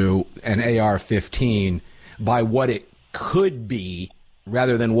likes to do, an AR-15 by what it could be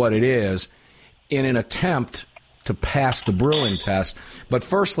rather than what it is, in an attempt to pass the Bruin test. But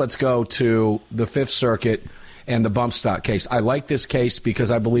first, let's go to the Fifth Circuit and the bump stock case. I like this case because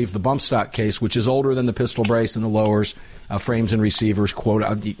I believe the bump stock case, which is older than the pistol brace and the lowers, frames and receivers, quote,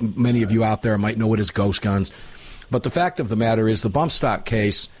 many of you out there might know it as ghost guns. But the fact of the matter is the bump stock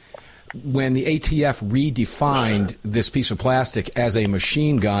case, when the ATF redefined this piece of plastic as a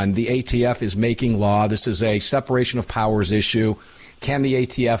machine gun, the ATF is making law. This is a separation of powers issue. Can the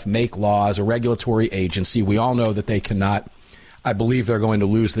ATF make law as a regulatory agency? We all know that they cannot. I believe they're going to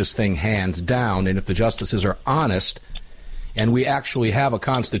lose this thing hands down. And if the justices are honest and we actually have a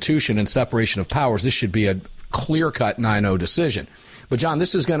constitution and separation of powers, this should be a clear-cut 9-0 decision. But, John,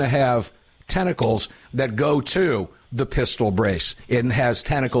 this is going to have tentacles that go to the pistol brace. It has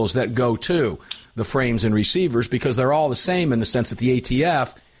tentacles that go to the frames and receivers because they're all the same in the sense that the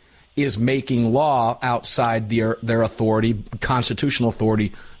ATF is making law outside their authority, constitutional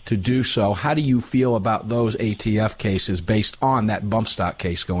authority to do so. How do you feel about those ATF cases based on that bump stock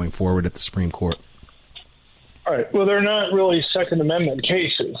case going forward at the Supreme Court? All right. Well, they're not really Second Amendment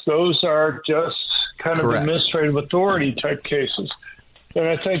cases. Those are just kind of administrative authority type cases. And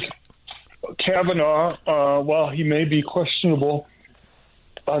I think Kavanaugh, while he may be questionable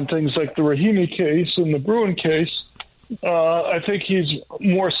on things like the Rahimi case and the Bruin case, I think he's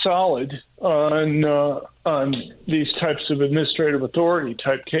more solid on these types of administrative authority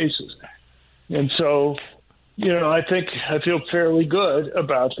type cases. And so, I feel fairly good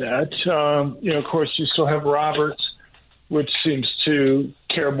about that. Of course, you still have Roberts, which seems to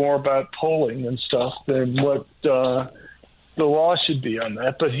care more about polling and stuff than what the law should be on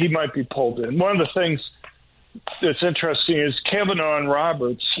that, but he might be pulled in. One of the things that's interesting is Kavanaugh and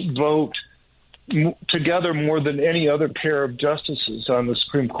Roberts vote together more than any other pair of justices on the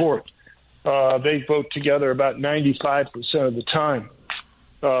Supreme Court. They vote together about 95% of the time.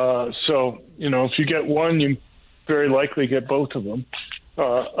 So, if you get one, you very likely get both of them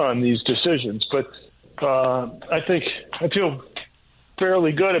on these decisions. But I feel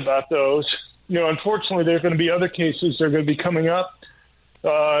fairly good about those. Unfortunately, there are going to be other cases that are going to be coming up.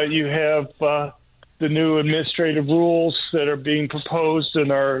 You have the new administrative rules that are being proposed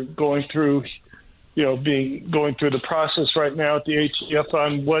and are going through going through the process right now at the ATF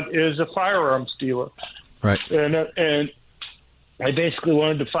on what is a firearms dealer. Right. And I basically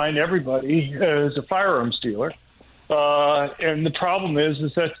wanted to find everybody as a firearms dealer. And the problem is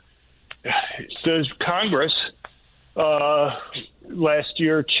that the Congress last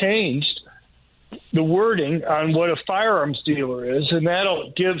year changed the wording on what a firearms dealer is, and that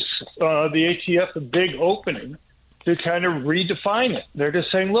gives the ATF a big opening to kind of redefine it. They're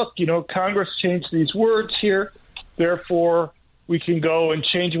just saying, look, Congress changed these words here, therefore we can go and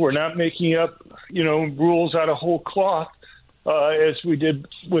change it. We're not making up, rules out of whole cloth as we did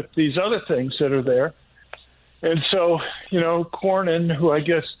with these other things that are there. And so, Cornyn, who I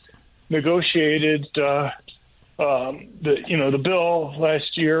guess negotiated the bill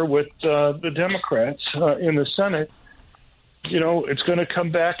last year with the Democrats in the Senate, it's going to come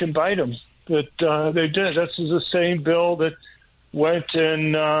back and bite them. That they did. This is the same bill that went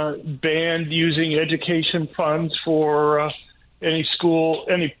and banned using education funds for any school,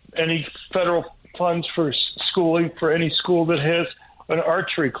 any federal funds for schooling for any school that has an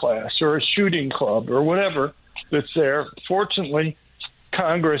archery class or a shooting club or whatever that's there. Fortunately,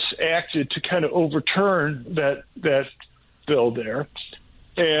 Congress acted to kind of overturn that bill there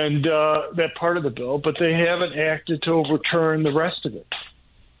and that part of the bill, but they haven't acted to overturn the rest of it.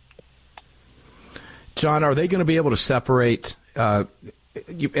 John, are they going to be able to separate,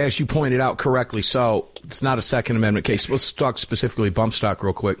 as you pointed out correctly, so it's not a Second Amendment case. Let's talk specifically bump stock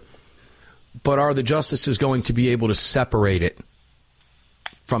real quick. But are the justices going to be able to separate it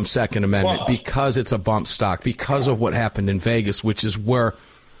from Second Amendment because it's a bump stock, because of what happened in Vegas, which is where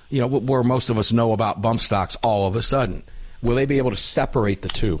most of us know about bump stocks all of a sudden? Will they be able to separate the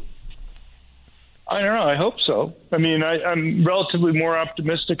two? I don't know. I hope so. I mean, I'm relatively more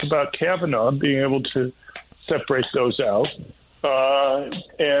optimistic about Kavanaugh being able to separate those out.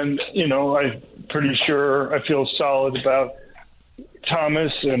 And, I'm pretty sure I feel solid about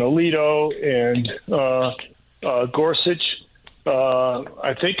Thomas and Alito and Gorsuch.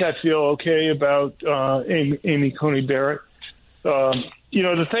 I think I feel okay about Amy Coney Barrett.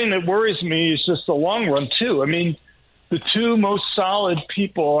 The thing that worries me is just the long run, too. I mean, the two most solid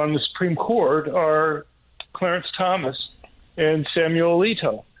people on the Supreme Court are Clarence Thomas and Samuel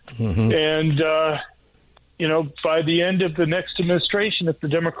Alito. Mm-hmm. And, by the end of the next administration, if the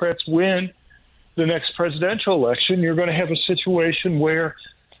Democrats win the next presidential election, you're going to have a situation where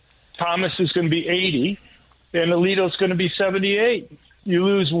Thomas is going to be 80 and Alito is going to be 78. You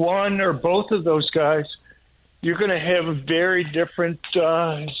lose one or both of those guys, you're going to have a very different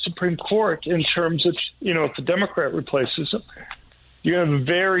Supreme Court in terms of, if the Democrat replaces them, you have a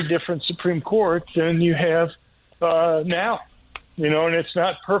very different Supreme Court than you have now, and it's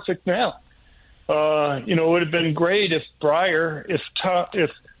not perfect now. It would have been great if Breyer, if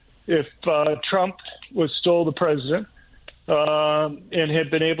Trump was still the president and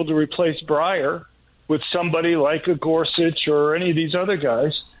had been able to replace Breyer with somebody like a Gorsuch or any of these other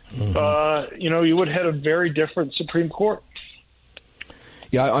guys, mm-hmm. You would have had a very different Supreme Court.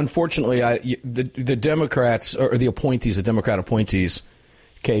 Yeah, unfortunately, the Democrats, or the Democrat appointees,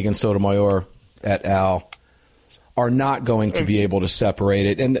 Kagan, Sotomayor, et al., are not going to be able to separate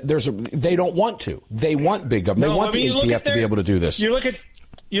it. And they don't want to. They want big government. They want the ATF to be able to do this. You look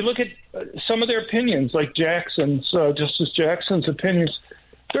at some of their opinions, like Justice Jackson's opinions.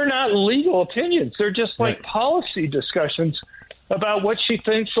 They're not legal opinions. They're just like policy discussions about what she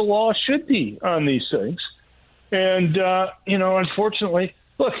thinks the law should be on these things. And, unfortunately,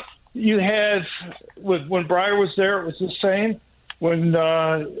 look, you had, when Breyer was there, it was the same. When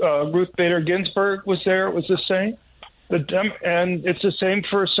Ruth Bader Ginsburg was there, it was the same. And it's the same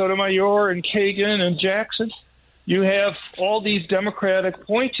for Sotomayor and Kagan and Jackson. You have all these Democratic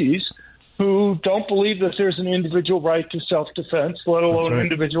appointees who don't believe that there's an individual right to self-defense, let alone an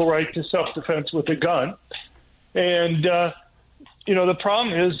individual right to self-defense with a gun. And, the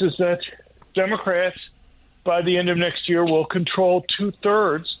problem is that Democrats, by the end of next year, will control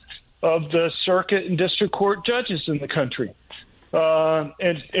 2/3 of the circuit and district court judges in the country. In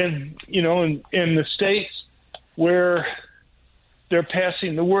the states where they're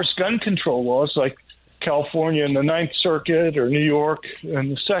passing the worst gun control laws, like California and the Ninth Circuit, or New York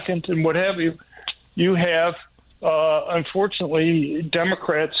and the Second, and what have you, you have, unfortunately,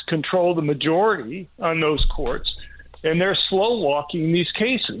 Democrats control the majority on those courts, and they're slow walking these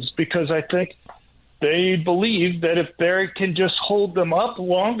cases because I think they believe that if they can just hold them up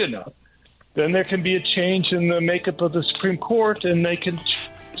long enough, then there can be a change in the makeup of the Supreme Court, and they can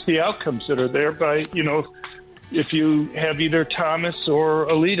change the outcomes that are there by, if you have either Thomas or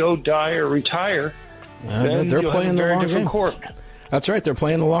Alito die or retire, then they're playing the long game. Court. That's right. They're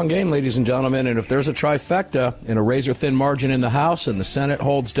playing the long game, ladies and gentlemen. And if there's a trifecta in a razor-thin margin in the House and the Senate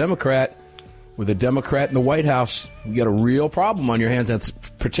holds Democrat, with a Democrat in the White House, you got a real problem on your hands. That's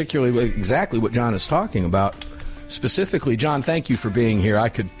particularly exactly what John is talking about. Specifically, John, thank you for being here. I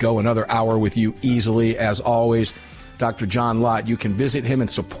could go another hour with you easily, as always. Dr. John Lott, you can visit him and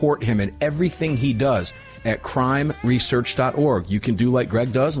support him in everything he does at crimeresearch.org. You can do like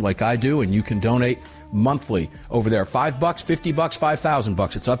Greg does, like I do, and you can donate monthly over there. $5, $50,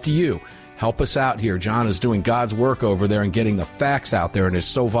 $5,000. It's up to you. Help us out here. John is doing God's work over there and getting the facts out there, and is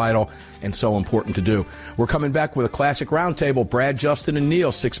so vital and so important to do. We're coming back with a classic roundtable. Brad, Justin, and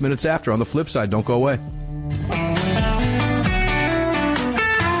Neil, 6 minutes after. On the flip side, don't go away.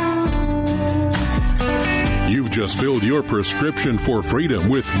 You've just filled your prescription for freedom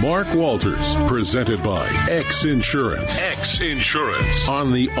with Mark Walters, presented by X Insurance. X Insurance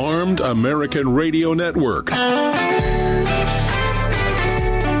on the Armed American Radio Network.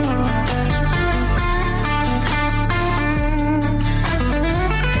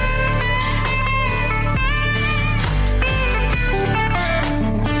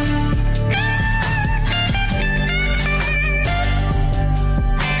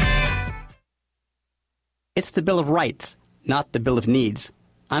 It's the Bill of Rights, not the Bill of Needs.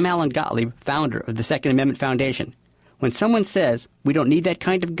 I'm Alan Gottlieb, founder of the Second Amendment Foundation. When someone says we don't need that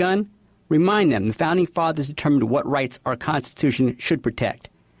kind of gun, remind them the Founding Fathers determined what rights our Constitution should protect.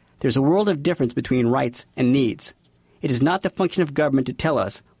 There's a world of difference between rights and needs. It is not the function of government to tell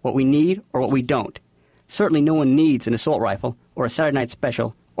us what we need or what we don't. Certainly no one needs an assault rifle or a Saturday Night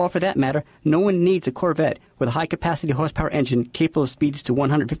Special, or for that matter, no one needs a Corvette with a high-capacity horsepower engine capable of speeds to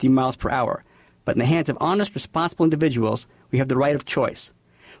 150 miles per hour. But in the hands of honest, responsible individuals, we have the right of choice.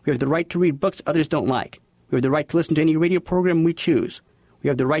 We have the right to read books others don't like. We have the right to listen to any radio program we choose. We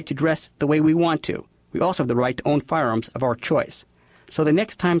have the right to dress the way we want to. We also have the right to own firearms of our choice. So the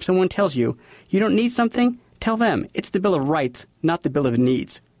next time someone tells you, you don't need something, tell them it's the Bill of Rights, not the Bill of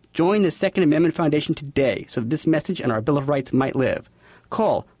Needs. Join the Second Amendment Foundation today so that this message and our Bill of Rights might live.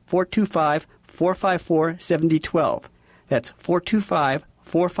 Call 425-454-7012. That's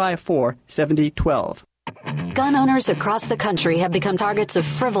 425-454-7012. Gun owners across the country have become targets of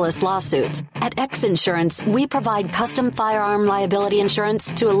frivolous lawsuits. At X Insurance, we provide custom firearm liability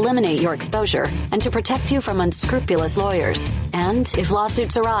insurance to eliminate your exposure and to protect you from unscrupulous lawyers. And if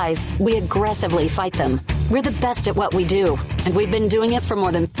lawsuits arise, we aggressively fight them. We're the best at what we do, and we've been doing it for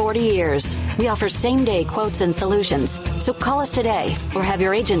more than 40 years. We offer same-day quotes and solutions. So call us today or have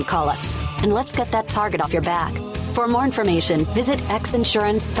your agent call us, and let's get that target off your back. For more information, visit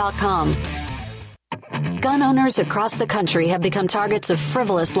xinsurance.com. Gun owners across the country have become targets of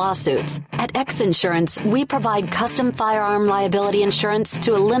frivolous lawsuits. At X Insurance, we provide custom firearm liability insurance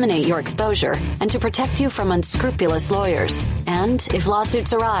to eliminate your exposure and to protect you from unscrupulous lawyers. And if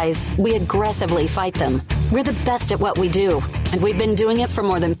lawsuits arise, we aggressively fight them. We're the best at what we do, and we've been doing it for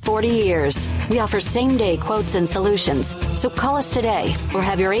more than 40 years. We offer same-day quotes and solutions. So call us today or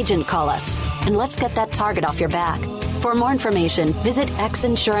have your agent call us, and let's get that target off your back. For more information, visit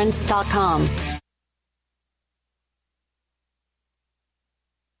xinsurance.com.